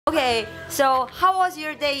Okay, so how was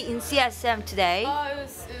your day in CSM today? Oh, it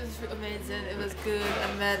was amazing. It was good.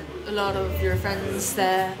 I met a lot of your friends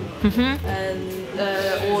there, and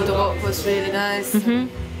all the work was really nice. Everything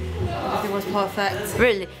was perfect.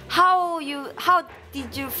 Really? How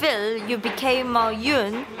did you feel you became a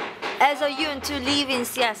Yoon as a Yoon to live in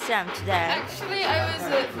CSM today? Actually, I was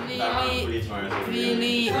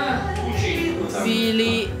really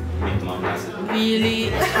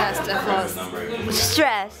stressed at first.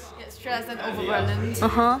 Stress. Yeah, stressed and overwhelmed.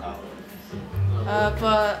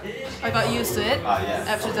 But I got used to it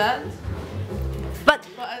after that.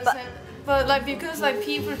 But like because like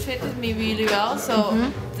people treated me really well, so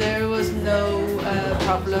there was no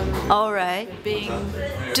problem. All right. Being.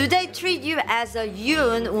 Do they treat you as a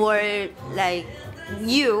Yoon or like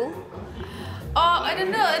you? Oh, I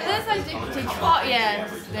don't know. It is like they try, yeah,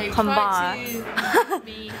 they try to treat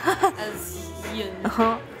me as Yoon.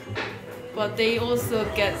 But they also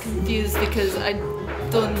get confused because I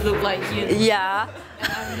don't look like Yoon. Yeah.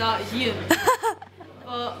 And I'm not Yoon.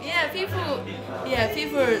 But yeah, people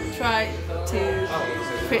try to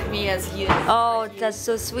treat me as Yoon. Oh, that's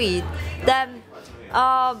so sweet. Then,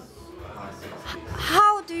 how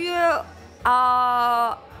do you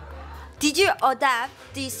did you adapt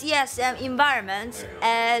the CSM environment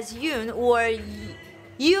as Yoon or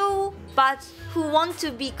you but who want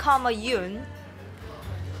to become a Yoon?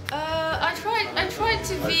 I tried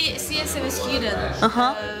to be CSM student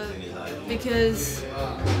because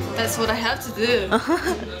that's what I have to do.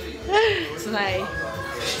 So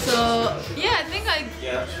yeah, I think I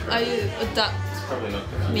adapt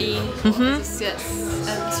me as a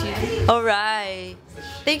CSM student. All right.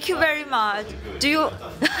 Thank you very much. Do you?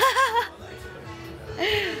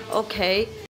 Okay.